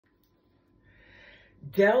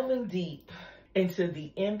Delving deep into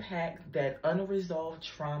the impact that unresolved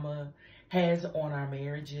trauma has on our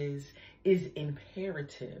marriages is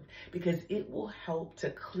imperative because it will help to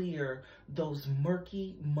clear those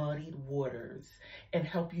murky, muddied waters and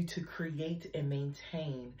help you to create and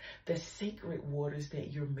maintain the sacred waters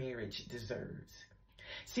that your marriage deserves.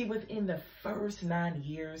 See, within the first 9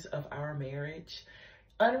 years of our marriage,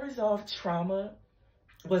 unresolved trauma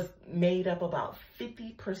was made up about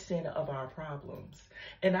 50% of our problems.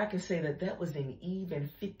 And I can say that that was an even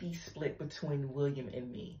 50 split between William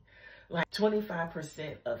and me. Like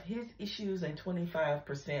 25% of his issues and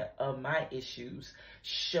 25% of my issues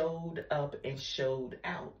showed up and showed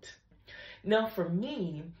out. Now for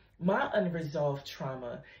me, my unresolved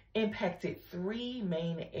trauma impacted 3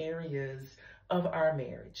 main areas of our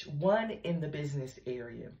marriage. One in the business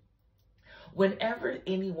area. Whenever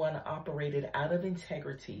anyone operated out of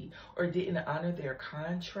integrity or didn't honor their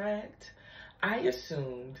contract, I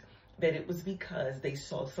assumed that it was because they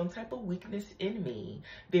saw some type of weakness in me,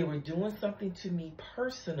 they were doing something to me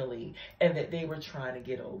personally, and that they were trying to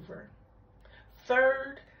get over.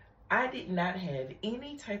 Third, I did not have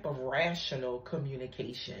any type of rational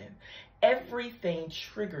communication. Everything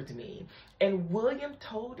triggered me. And William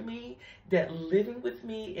told me that living with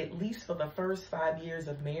me, at least for the first 5 years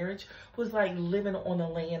of marriage, was like living on a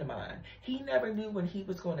landmine. He never knew when he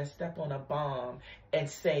was going to step on a bomb and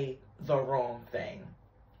say the wrong thing.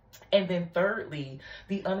 And then thirdly,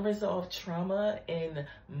 the unresolved trauma in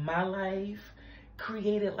my life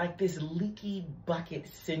created like this leaky bucket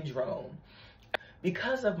syndrome.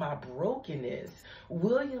 Because of my brokenness,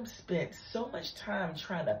 William spent so much time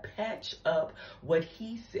trying to patch up what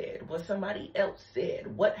he said, what somebody else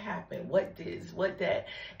said, what happened, what this, what that.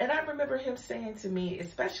 And I remember him saying to me,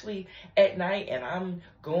 especially at night, and I'm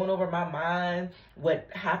going over my mind, what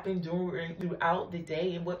happened throughout the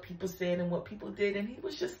day and what people said and what people did. And he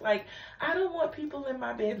was just like, I don't want people in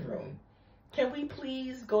my bedroom. Can we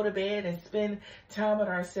please go to bed and spend time with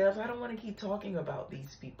ourselves? I don't want to keep talking about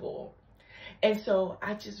these people. And so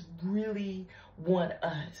I just really want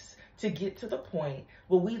us to get to the point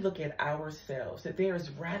where we look at ourselves, that there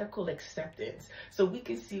is radical acceptance so we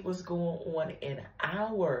can see what's going on in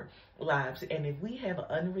our lives. And if we have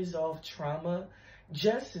unresolved trauma,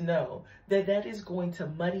 just know that that is going to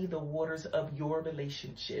muddy the waters of your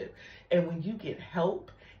relationship. And when you get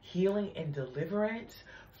help, healing, and deliverance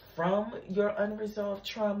from your unresolved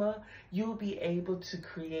trauma, you'll be able to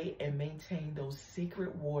create and maintain those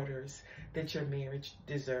sacred waters that your marriage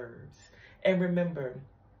deserves. And remember,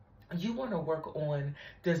 you want to work on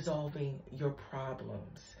dissolving your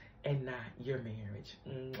problems and not your marriage.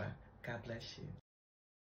 God bless you.